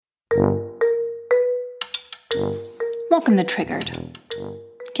Welcome to Triggered.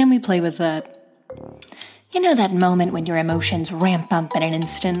 Can we play with that? You know that moment when your emotions ramp up in an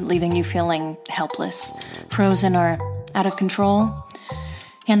instant, leaving you feeling helpless, frozen, or out of control?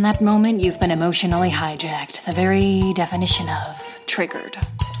 In that moment, you've been emotionally hijacked, the very definition of triggered.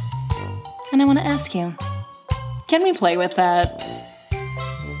 And I want to ask you, can we play with that?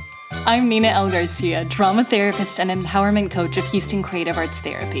 I'm Nina L. Garcia, drama therapist and empowerment coach of Houston Creative Arts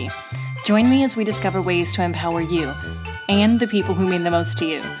Therapy. Join me as we discover ways to empower you and the people who mean the most to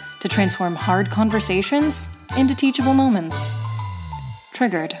you to transform hard conversations into teachable moments.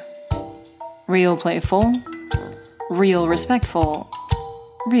 Triggered. Real playful. Real respectful.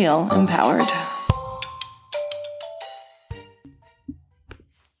 Real empowered.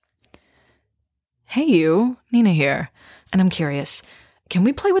 Hey you, Nina here, and I'm curious, can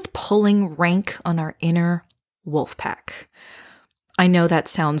we play with pulling rank on our inner wolf pack? I know that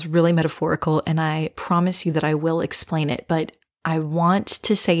sounds really metaphorical, and I promise you that I will explain it, but I want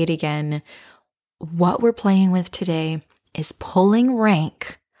to say it again. What we're playing with today is pulling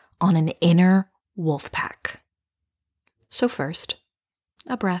rank on an inner wolf pack. So first,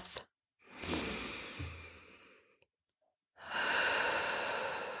 a breath.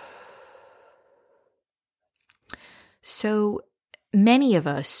 So many of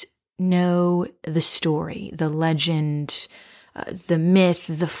us know the story, the legend, the myth,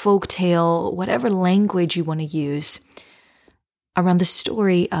 the folktale, whatever language you want to use, around the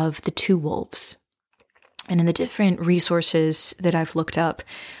story of the two wolves. And in the different resources that I've looked up,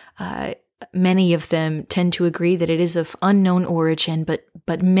 many of them tend to agree that it is of unknown origin,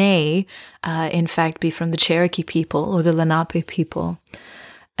 but may, in fact, be from the Cherokee people or the Lenape people.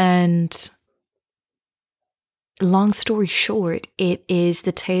 And long story short, it is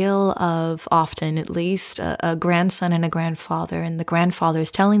the tale of, often at least, a grandson and a grandfather, and the grandfather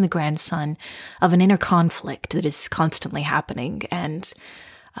is telling the grandson of an inner conflict that is constantly happening, and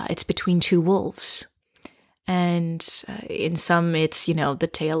it's between two wolves. And in some, it's, the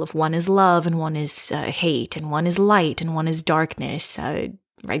tale of one is love and one is hate, and one is light and one is darkness,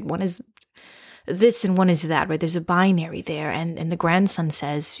 right? One is this and one is that, right? There's a binary there, and the grandson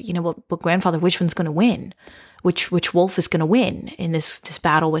says, well, grandfather, which one's going to win? Which wolf is going to win in this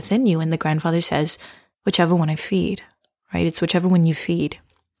battle within you? And the grandfather says, whichever one I feed, right? It's whichever one you feed.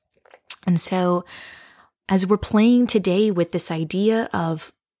 And so as we're playing today with this idea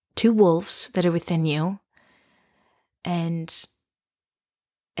of two wolves that are within you and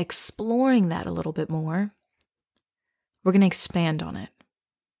exploring that a little bit more, we're going to expand on it.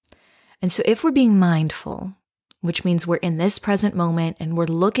 And so if we're being mindful, which means we're in this present moment and we're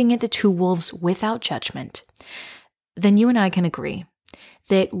looking at the two wolves without judgment, then you and I can agree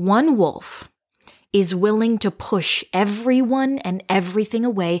that one wolf is willing to push everyone and everything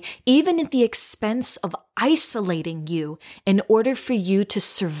away, even at the expense of isolating you in order for you to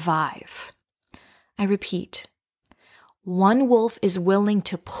survive. I repeat, one wolf is willing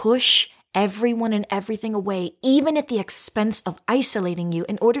to push everyone and everything away, even at the expense of isolating you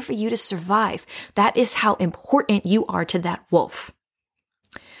in order for you to survive. That is how important you are to that wolf.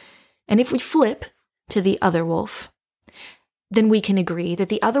 And if we flip to the other wolf, then we can agree that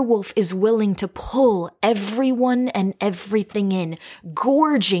the other wolf is willing to pull everyone and everything in,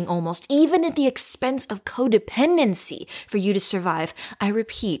 gorging almost, even at the expense of codependency for you to survive. I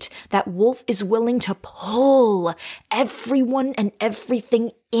repeat, that wolf is willing to pull everyone and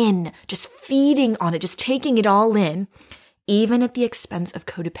everything in, just feeding on it, just taking it all in, even at the expense of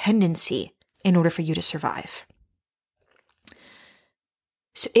codependency in order for you to survive.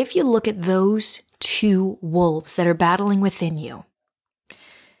 So if you look at those two wolves that are battling within you,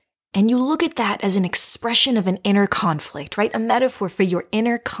 and you look at that as an expression of an inner conflict, right? A metaphor for your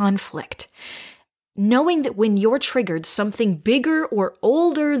inner conflict, knowing that when you're triggered, something bigger or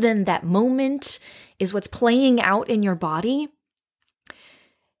older than that moment is what's playing out in your body,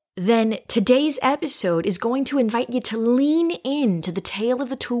 then today's episode is going to invite you to lean into the tale of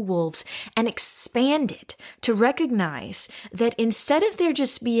the two wolves and expand it to recognize that instead of there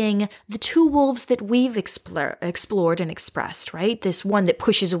just being the two wolves that we've explored and expressed, right? This one that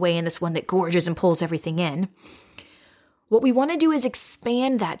pushes away and this one that gorges and pulls everything in. What we want to do is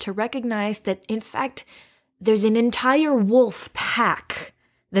expand that to recognize that, in fact, there's an entire wolf pack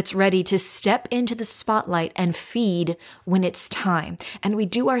that's ready to step into the spotlight and feed when it's time. And we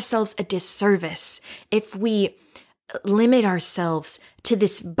do ourselves a disservice if we limit ourselves to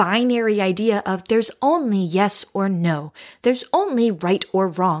this binary idea of there's only yes or no, there's only right or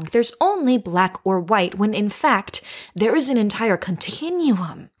wrong, there's only black or white, when in fact, there is an entire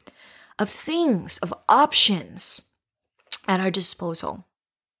continuum of things, of options at our disposal.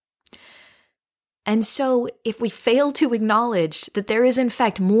 And so if we fail to acknowledge that there is in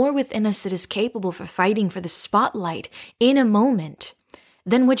fact more within us that is capable for fighting for the spotlight in a moment,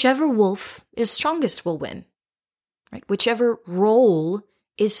 then whichever wolf is strongest will win, right? Whichever role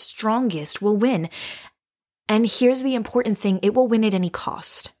is strongest will win. And here's the important thing, it will win at any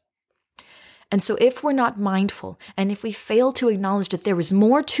cost. And so if we're not mindful, and if we fail to acknowledge that there is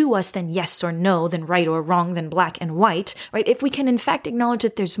more to us than yes or no, than right or wrong, than black and white, right? If we can in fact acknowledge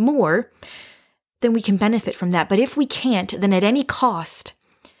that there's more, then we can benefit from that. But if we can't, then at any cost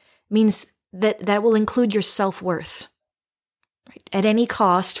means that will include your self-worth. Right? At any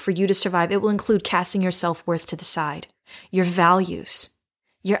cost for you to survive, it will include casting your self-worth to the side, your values,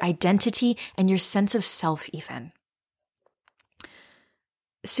 your identity, and your sense of self even.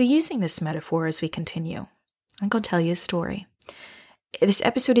 So using this metaphor as we continue, I'm going to tell you a story. This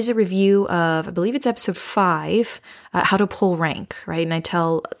episode is a review of, I believe it's episode 5, How to Pull Rank, right? And I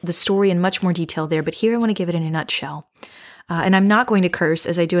tell the story in much more detail there, but here I want to give it in a nutshell. And I'm not going to curse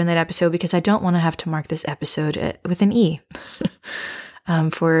as I do in that episode because I don't want to have to mark this episode with an E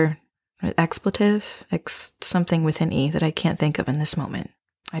for expletive, something with an E that I can't think of in this moment.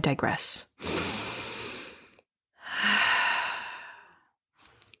 I digress.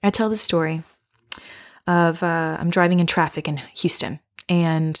 I tell the story of I'm driving in traffic in Houston,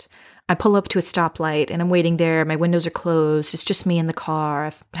 and I pull up to a stoplight, and I'm waiting there. My windows are closed. It's just me in the car.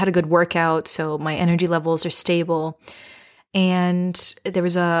 I've had a good workout, so my energy levels are stable. And there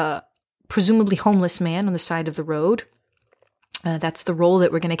was a presumably homeless man on the side of the road. That's the role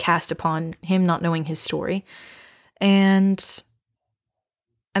that we're going to cast upon him, not knowing his story. And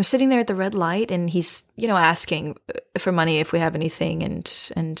I'm sitting there at the red light, and he's, asking for money if we have anything.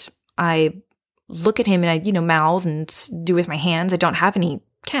 And I look at him and I, mouth and do with my hands. I don't have any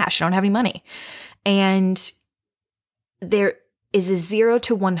cash. I don't have any money. And there is a 0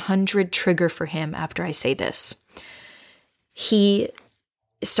 to 100 trigger for him after I say this. He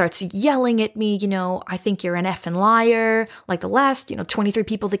starts yelling at me, I think you're an effing liar, like the last, 23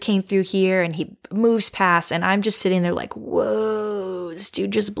 people that came through here, and he moves past, and I'm just sitting there like, whoa, this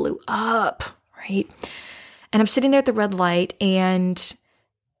dude just blew up, right? And I'm sitting there at the red light, and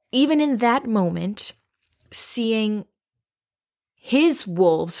even in that moment, seeing his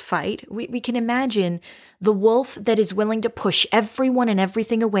wolves fight, we can imagine the wolf that is willing to push everyone and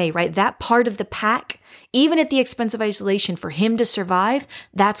everything away, right? That part of the pack, even at the expense of isolation, for him to survive,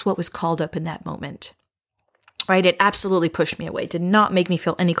 that's what was called up in that moment, right? It absolutely pushed me away, did not make me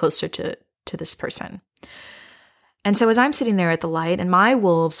feel any closer to this person. And so as I'm sitting there at the light and my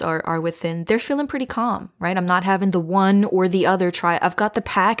wolves are within, they're feeling pretty calm, right? I'm not having the one or the other try. I've got the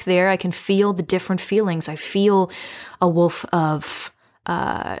pack there. I can feel the different feelings. I feel a wolf of,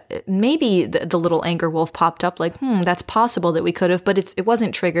 maybe the little anger wolf popped up like, that's possible that we could have, but it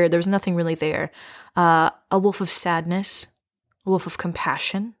wasn't triggered. There was nothing really there. A wolf of sadness, a wolf of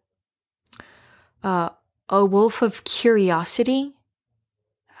compassion, a wolf of curiosity,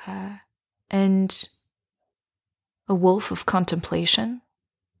 and a wolf of contemplation,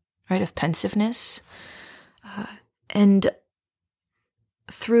 right, of pensiveness. And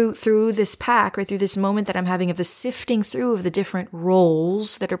through this pack, right, through this moment that I'm having of the sifting through of the different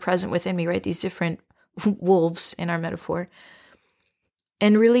roles that are present within me, right, these different wolves in our metaphor,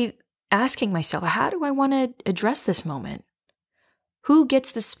 and really asking myself, how do I want to address this moment? Who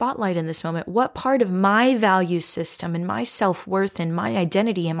gets the spotlight in this moment? What part of my value system and my self-worth and my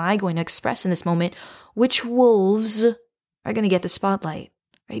identity am I going to express in this moment? Which wolves are going to get the spotlight,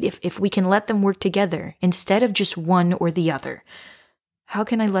 right? If we can let them work together instead of just one or the other, how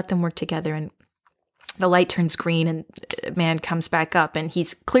can I let them work together? And the light turns green and man comes back up, and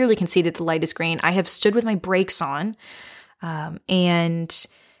he's clearly can see that the light is green. I have stood with my brakes on, and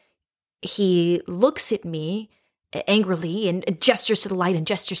he looks at me angrily and gestures to the light and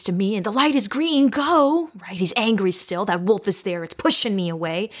gestures to me, and the light is green, go, right? He's angry still. That wolf is there. It's pushing me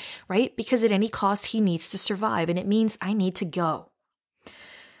away, right? Because at any cost, he needs to survive, and it means I need to go.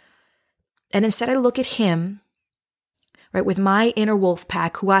 And instead I look at him, right, with my inner wolf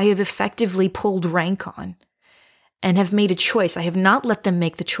pack, who I have effectively pulled rank on and have made a choice. I have not let them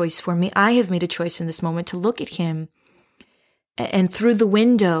make the choice for me. I have made a choice in this moment to look at him and through the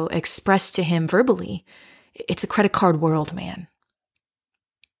window express to him verbally, it's a credit card world, man.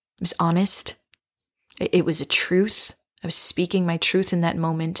 It was honest. It was a truth. I was speaking my truth in that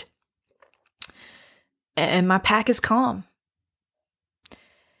moment. And my pack is calm.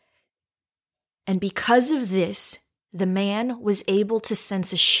 And because of this, the man was able to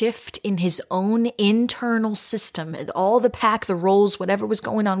sense a shift in his own internal system. All the pack, the roles, whatever was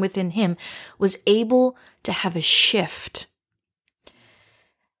going on within him, was able to have a shift.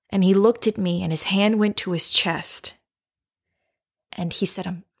 And he looked at me and his hand went to his chest. And he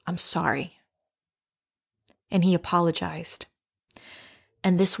said, I'm sorry. And he apologized.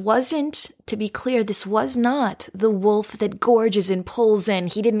 And this wasn't, to be clear, this was not the wolf that gorges and pulls in.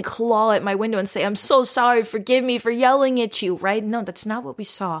 He didn't claw at my window and say, I'm so sorry, forgive me for yelling at you, right? No, that's not what we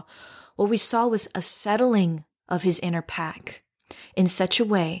saw. What we saw was a settling of his inner pack in such a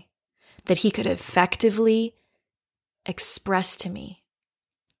way that he could effectively express to me,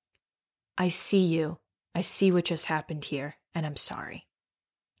 I see you. I see what just happened here, and I'm sorry.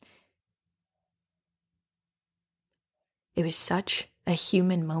 It was such a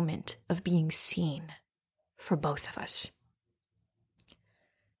human moment of being seen for both of us.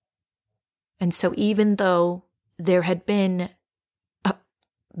 And so even though there had been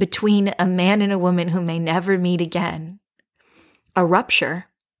between a man and a woman who may never meet again, a rupture,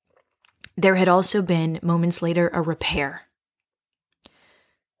 there had also been moments later a repair.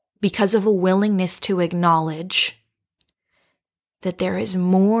 Because of a willingness to acknowledge that there is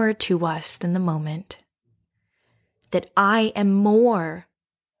more to us than the moment, that I am more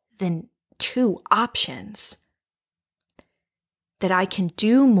than two options, that I can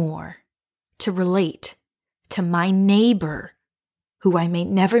do more to relate to my neighbor, who I may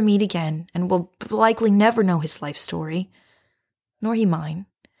never meet again and will likely never know his life story, nor he mine.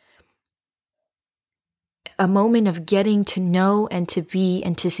 A moment of getting to know and to be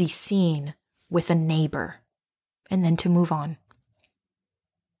and to be seen with a neighbor, and then to move on.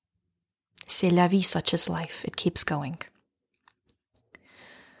 C'est la vie, such is life. It keeps going.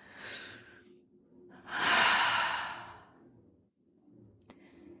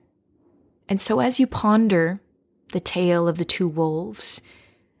 And so as you ponder the tale of the two wolves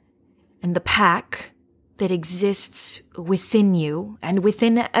and the pack that exists within you and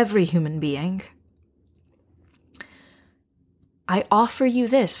within every human being, I offer you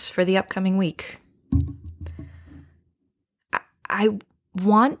this for the upcoming week. I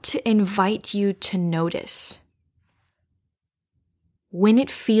want to invite you to notice when it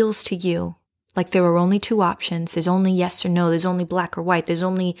feels to you like there are only two options. There's only yes or no. There's only black or white. There's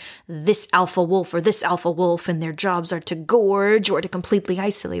only this alpha wolf or this alpha wolf, and their jobs are to gorge or to completely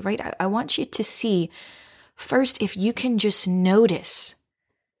isolate, right? I want you to see first if you can just notice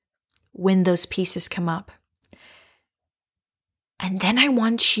when those pieces come up. And then I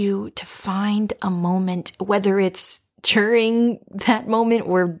want you to find a moment, whether it's during that moment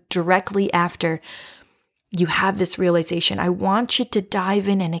or directly after you have this realization. I want you to dive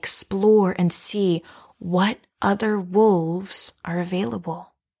in and explore and see what other wolves are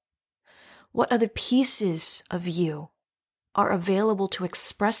available. What other pieces of you are available to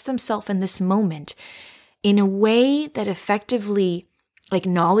express themselves in this moment in a way that effectively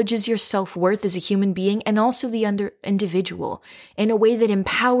acknowledges your self-worth as a human being and also the individual, in a way that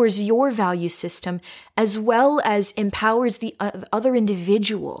empowers your value system as well as empowers the other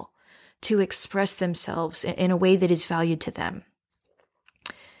individual to express themselves in a way that is valued to them,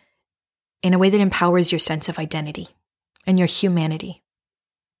 in a way that empowers your sense of identity and your humanity.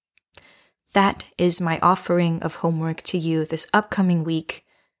 That is my offering of homework to you this upcoming week.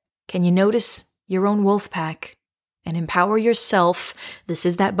 Can you notice your own wolf pack? And empower yourself. This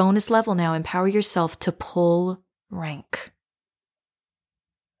is that bonus level now. Empower yourself to pull rank.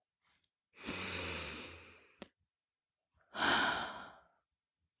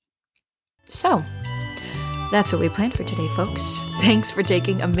 So, that's what we planned for today, folks. Thanks for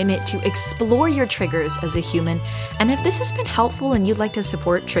taking a minute to explore your triggers as a human. And if this has been helpful and you'd like to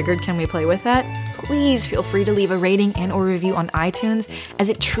support Triggered Can We Play With That, please feel free to leave a rating and or review on iTunes, as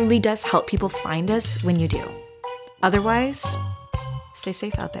it truly does help people find us when you do. Otherwise, stay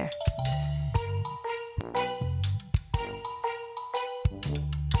safe out there.